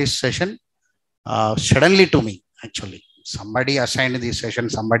given this session suddenly to me actually. Somebody assigned this session,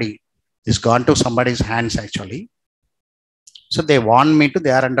 somebody is gone to somebody's hands actually. So they want me to, they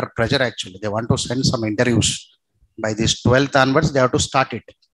are under pressure actually. They want to send some interviews. By this 12th onwards, they have to start it.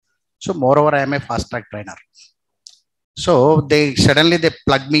 So moreover, I am a fast track trainer. So they suddenly they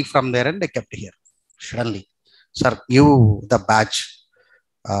plugged me from there and they kept here. Suddenly, sir, you the batch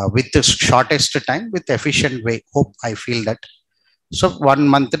with the shortest time, with efficient way. Hope I feel that. So 1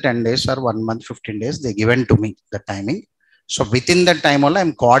 month, 10 days or 1 month, 15 days, they given to me the timing. So within that time only,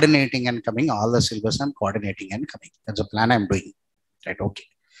 I'm coordinating and coming. All the syllabus I'm coordinating and coming. That's the plan I'm doing. Right? Okay.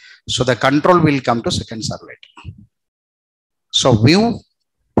 So the control will come to second servlet. So view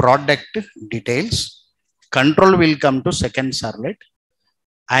product details. Control will come to second servlet.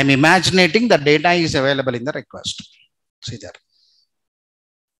 I'm imagining the data is available in the request. See there.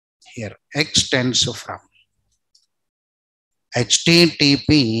 Here, extends from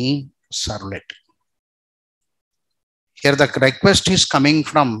HTTP servlet. Here the request is coming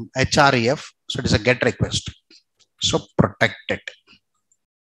from href. So it is a get request. So protected.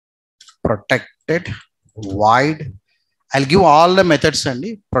 Protected, void. I'll give all the methods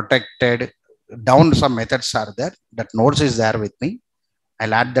only. Protected. Down some methods are there. That nodes is there with me.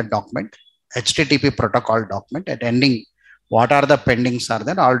 I'll add the document. HTTP protocol document. At ending, what are the pendings are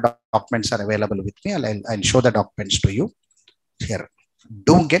there? All documents are available with me. I'll show the documents to you. Here.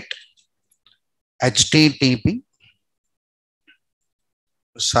 Do get HTTP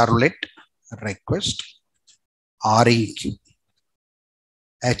servlet request REQ.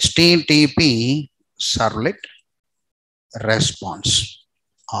 HTTP servlet response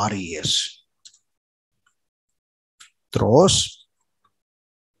RES. Throws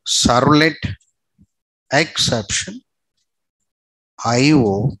servlet exception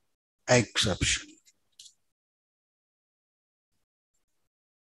IO exception.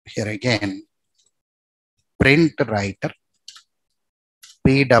 Here again, print writer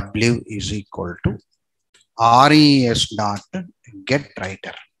PW is equal to RES dot get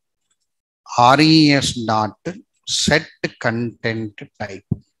writer. RES dot set content type.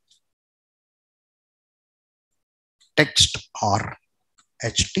 Text or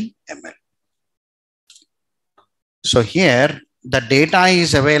HTML. So here the data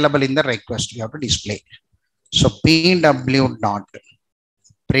is available in the request. You have to display. So PW dot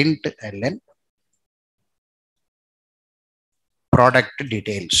print ln product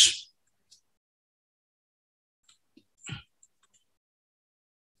details.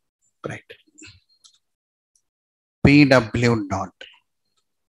 Right. PW dot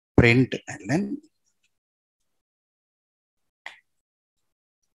print ln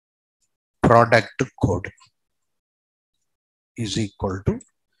product code is equal to,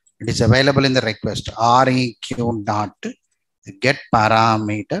 it is available in the request, REQ dot get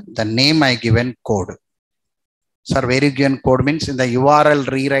parameter, the name I given code. Sir, where you given code means in the URL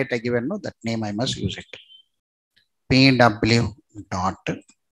rewrite I given, no, that name I must use it. PW dot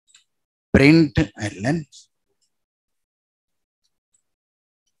print ln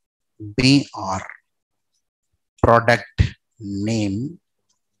BR product name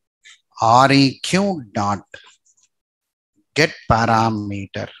REQ dot get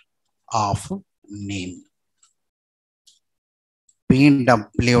parameter of name.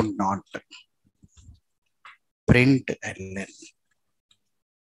 PW dot print ln.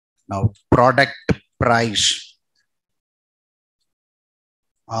 Now product price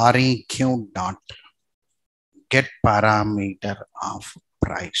REQ dot get parameter of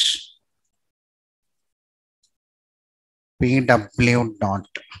price. PW dot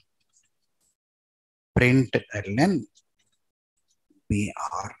print ln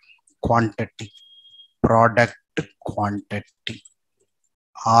BR quantity product quantity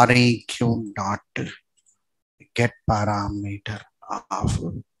REQ dot get parameter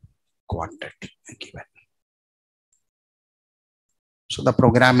of quantity given. So the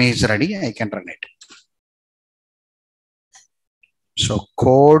program is ready. I can run it. So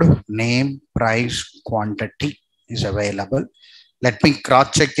code, name, price, quantity is available. Let me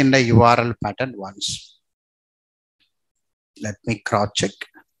cross check in the URL pattern once. Let me cross check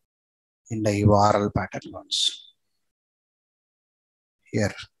in the URL pattern once.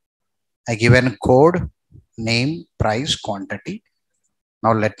 Here, I given code, name, price, quantity.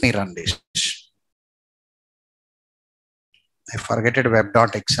 Now let me run this. I forgot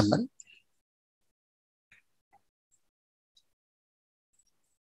web.xml.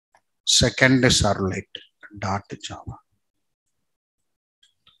 Second servlet dot Java.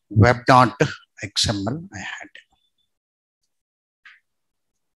 web.xml I had.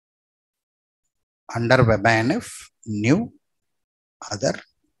 Under web.inf, new, other,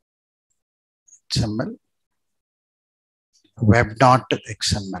 XML,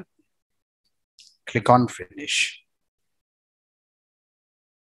 web.xml. Click on finish.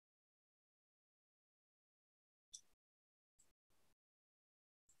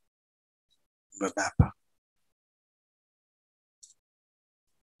 Web app.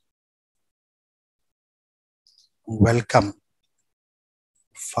 Welcome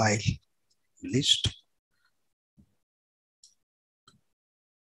file list.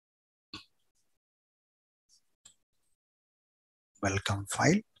 Welcome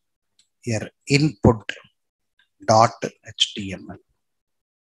file. Here input.html.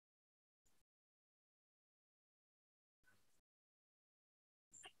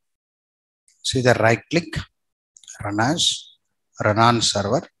 See the right click, run as, run on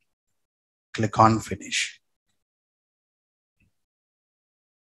server, click on finish.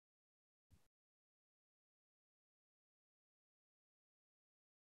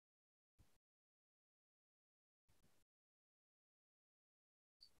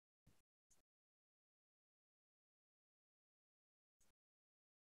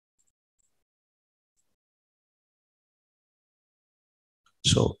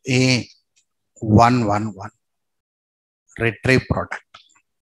 So A111 retrieve product.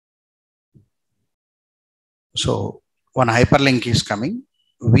 So one hyperlink is coming,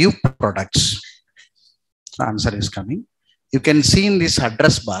 view products. The answer is coming. You can see in this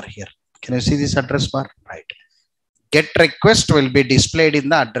address bar here. Can you see this address bar? Right. Get request will be displayed in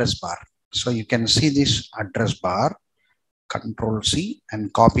the address bar. So you can see this address bar, Control C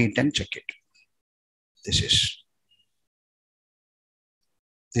and copy it and check it. This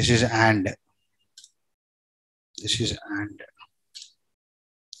is and. This is and.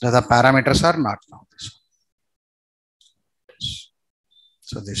 The parameters are not now.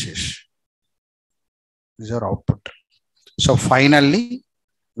 So this is our output. So finally,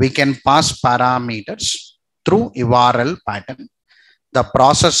 we can pass parameters through URL pattern. The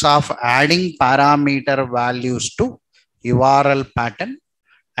process of adding parameter values to URL pattern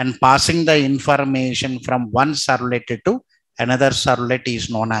and passing the information from one servlet to another servlet is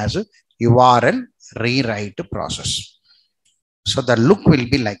known as URL rewrite process. So the look will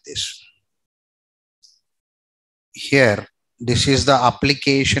be like this. Here, this is the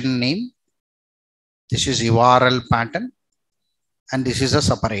application name. This is URL pattern. And this is a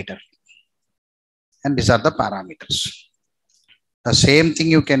separator. And these are the parameters. The same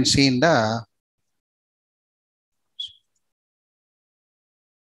thing you can see in the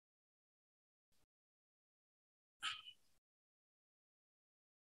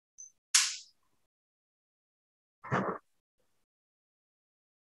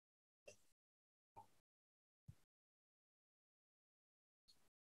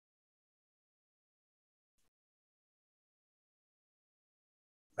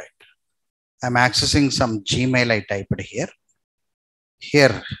I'm accessing some Gmail I typed here.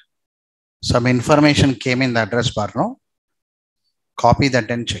 Here, some information came in the address bar. No? Copy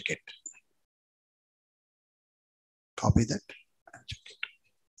that and check it. Copy that and check it.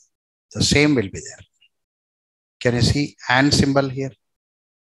 The same will be there. Can you see and symbol here?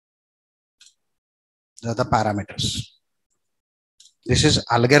 These are the parameters. This is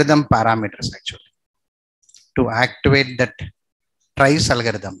algorithm parameters actually. To activate that tries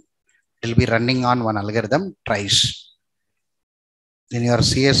algorithm, it will be running on one algorithm tries. In your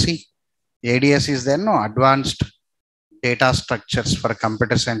CSC, ADS is there, no? Advanced data structures for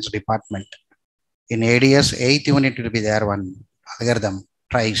computer science department. In ADS, 8th unit will be there one algorithm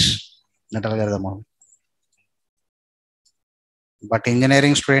tries, that algorithm. But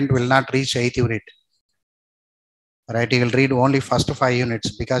engineering student will not reach 8th unit. Right? He will read only first 5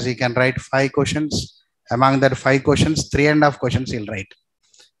 units because he can write 5 questions. Among that 5 questions, 3.5 questions he'll write.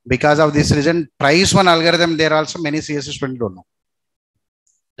 Because of this reason, tries one algorithm, there also many CSS students don't know.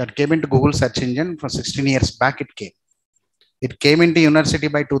 That came into Google search engine for 16 years back it came. It came into university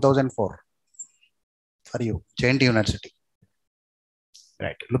by 2004. For you, JNT University.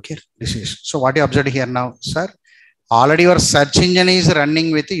 Right, look here, this is. So what you observed here now, sir, already your search engine is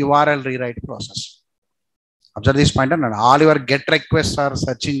running with URL rewrite process. Observe this point, and all your get requests or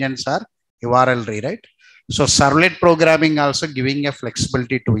search engines are URL rewrite. So servlet programming also giving a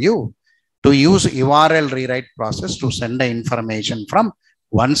flexibility to you to use URL rewrite process to send the information from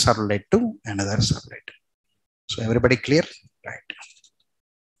one servlet to another servlet. So everybody clear? Right.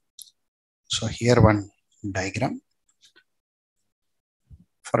 So here one diagram.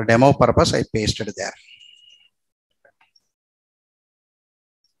 For demo purpose, I pasted there.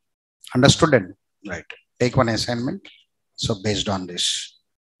 Understood? And right. Take one assignment. So based on this.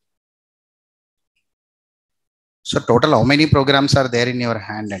 So total, how many programs are there in your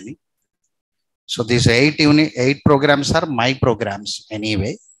hand? Andy? So these 8 programs are my programs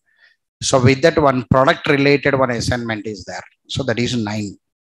anyway. So with that, one product related one assignment is there. So that is 9.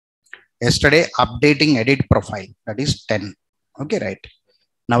 Yesterday, updating edit profile, that is 10. Okay, right.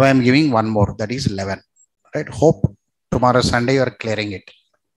 Now I am giving one more, that is 11. Right. Hope tomorrow Sunday you are clearing it.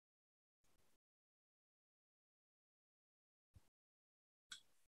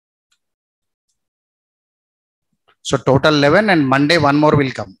 So total 11, and Monday one more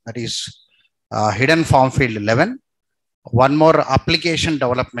will come. That is hidden form field 11. One more application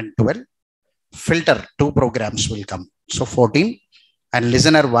development 12. Filter 2 programs will come. So 14, and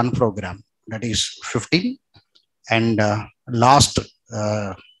listener 1 program, that is 15. And last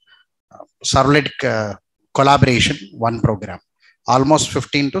servlet collaboration 1 program. Almost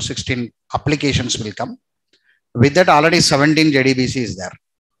 15 to 16 applications will come. With that, already 17 JDBC is there.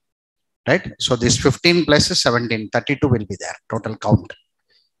 Right? So this 15 plus 17, 32 will be there, total count.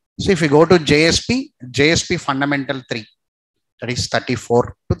 So if you go to JSP fundamental 3, that is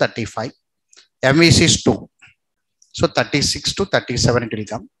 34 to 35. MVC is 2. So 36 to 37 it will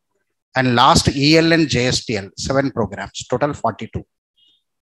come. And last ELN JSTL, 7 programs, total 42.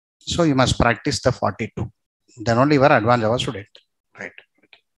 So you must practice the 42. Then only you are advanced Java student. Right.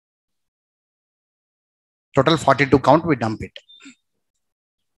 Total 42 count, we dump it.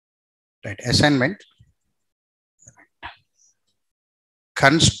 Right. Assignment.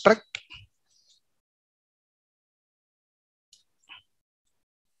 Construct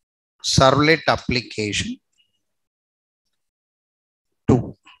servlet application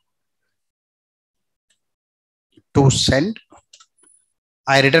to send.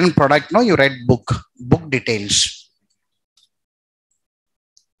 I written product. No, you write book details.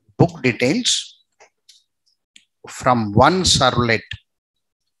 Book details from one servlet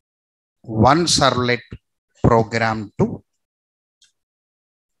program to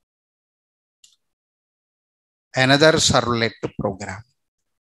another servlet program.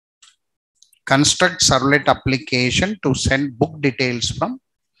 Construct servlet application to send book details from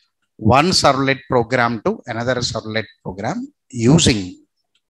one servlet program to another servlet program using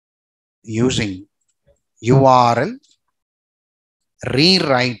URL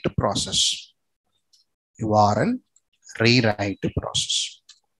rewrite process. URL rewrite process.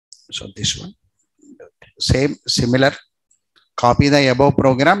 So this one, similar, copy the above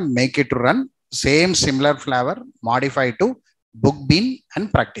program, make it run, same similar flavor, modify to book bean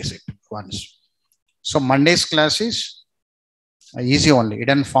and practice it once. So Monday's class is easy only.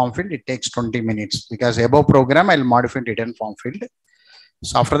 Hidden form field, it takes 20 minutes because above program I'll modify hidden form field.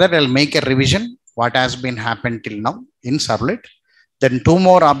 So after that I'll make a revision what has been happened till now in Servlet. Then 2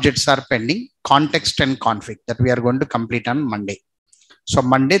 more objects are pending, context and config, that we are going to complete on Monday. So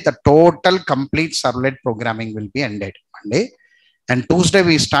Monday the total complete Servlet programming will be ended Monday. And Tuesday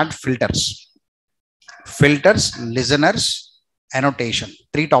we start filters. Filters, listeners, annotation.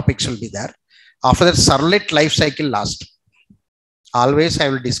 3 topics will be there. After that, Servlet lifecycle last. Always I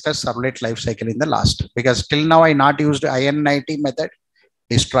will discuss Servlet lifecycle in the last, because till now I not used INIT method,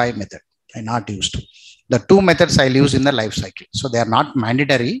 destroy method. I not used. The 2 methods I'll use in the lifecycle. So they are not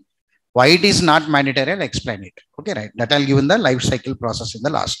mandatory. Why it is not mandatory, I'll explain it. Okay, right. That I'll give in the lifecycle process in the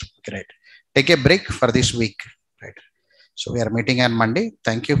last. Okay, right. Take a break for this week. Right. So we are meeting on Monday.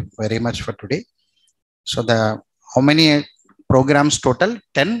 Thank you very much for today. So how many programs total?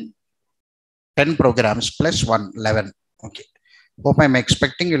 10 programs plus 1, 11. Okay. Hope I'm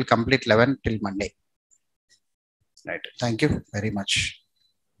expecting you'll complete 11 till Monday. Right. Thank you very much.